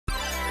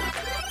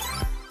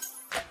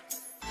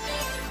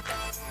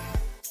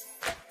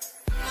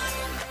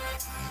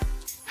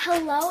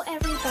Hello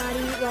everybody,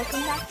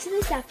 welcome back to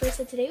the Zephyr.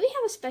 So today we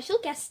have a special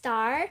guest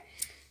star.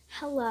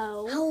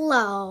 Hello.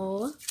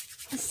 Hello.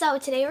 So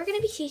today we're going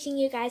to be teaching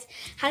you guys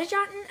how to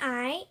draw an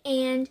eye,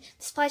 and the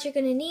supplies you're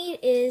going to need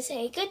is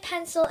a good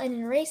pencil and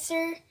an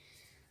eraser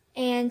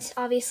and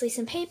obviously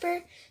some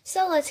paper.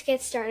 So let's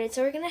get started.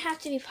 So we're going to have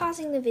to be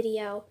pausing the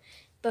video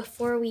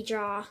before we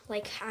draw,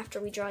 like after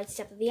we draw each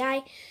step of the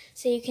eye,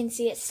 so you can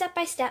see it step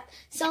by step.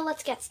 So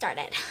let's get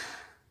started.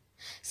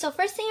 So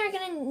first thing you're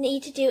going to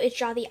need to do is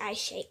draw the eye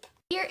shape.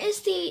 Here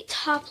is the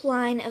top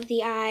line of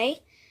the eye,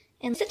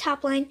 and the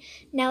top line.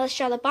 Now let's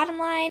draw the bottom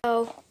line.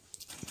 So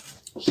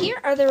here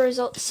are the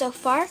results so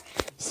far.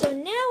 So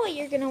now what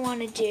you're going to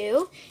want to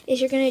do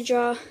is you're going to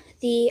draw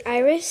the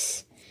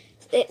iris,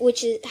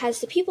 which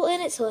has the pupil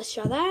in it, so let's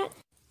draw that.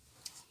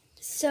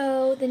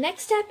 So the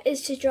next step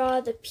is to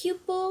draw the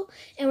pupil,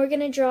 and we're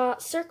going to draw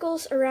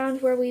circles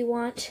around where we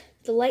want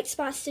the light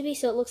spots to be,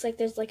 so it looks like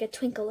there's like a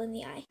twinkle in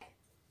the eye.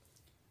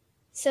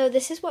 So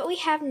this is what we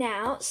have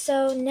now.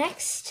 So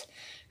next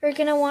we're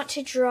going to want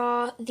to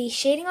draw the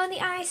shading on the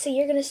eye. So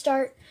you're going to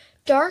start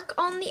dark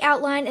on the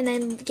outline and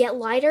then get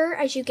lighter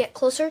as you get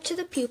closer to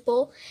the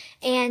pupil.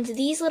 And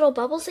these little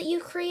bubbles that you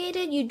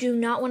created, you do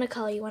not want to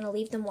color. You want to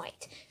leave them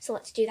white. So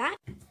let's do that.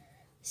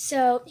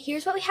 So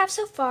here's what we have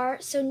so far.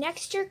 So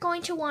next you're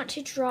going to want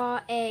to draw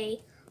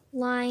a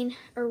line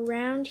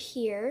around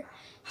here.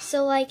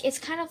 So like it's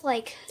kind of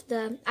like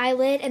the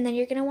eyelid, and then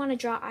you're going to want to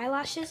draw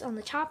eyelashes on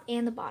the top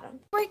and the bottom.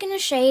 We're going to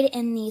shade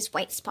in these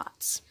white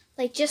spots.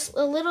 Like just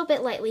a little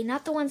bit lightly,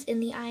 not the ones in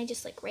the eye,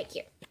 just like right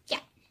here. Yeah.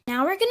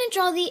 Now we're going to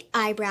draw the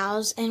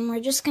eyebrows, and we're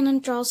just going to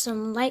draw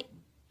some light,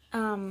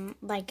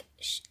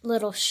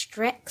 little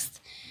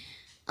streaks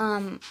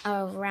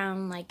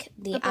around like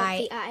the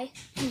eye. Above the eye?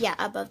 Yeah,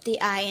 above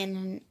the eye in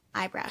an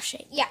eyebrow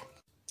shape. Yeah.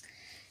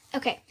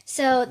 Okay,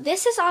 so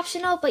this is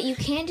optional, but you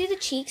can do the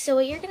cheeks. So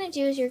what you're going to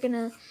do is you're going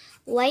to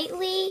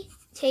lightly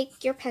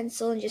take your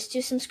pencil and just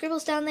do some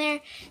scribbles down there.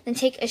 Then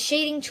take a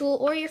shading tool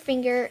or your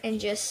finger and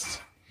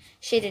just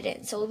shade it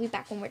in. So we'll be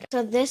back when we're done.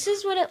 So this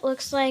is what it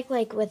looks like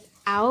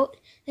without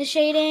the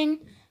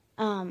shading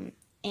and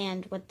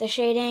with the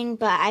shading.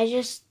 But I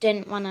just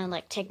didn't want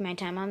to take my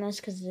time on this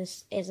because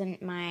this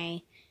isn't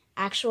my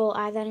actual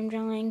eye that I'm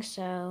drawing.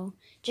 So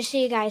just so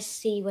you guys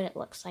see what it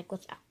looks like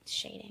without the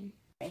shading.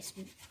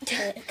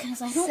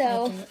 Because I don't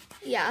like it.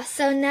 Yeah,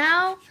 so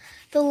now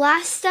the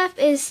last step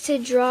is to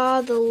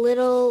draw the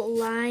little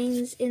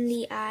lines in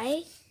the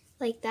eye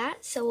like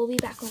that. So we'll be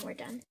back when we're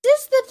done.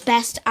 This is the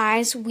best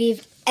eyes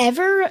we've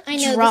ever drawn. I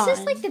know, this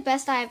is like the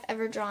best eye I've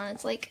ever drawn.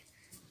 It's like,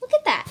 look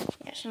at that.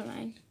 Yeah, show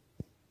mine.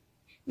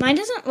 Mine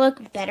doesn't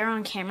look better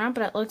on camera,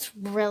 but it looks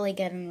really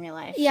good in real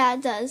life. Yeah,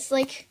 it does.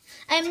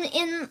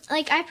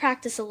 I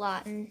practice a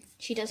lot, and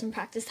she doesn't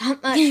practice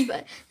that much,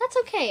 but that's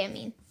okay, I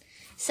mean.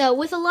 So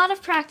with a lot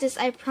of practice,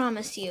 I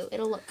promise you,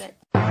 it'll look good.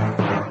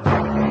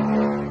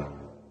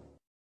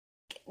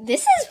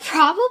 This is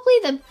probably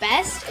the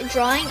best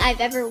drawing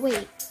I've ever,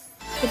 the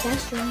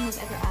best drawing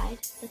I've ever eyed.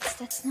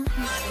 That's not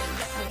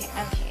nice.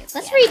 Okay,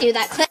 let's redo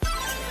that clip.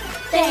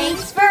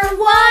 Thanks for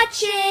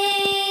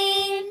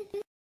watching!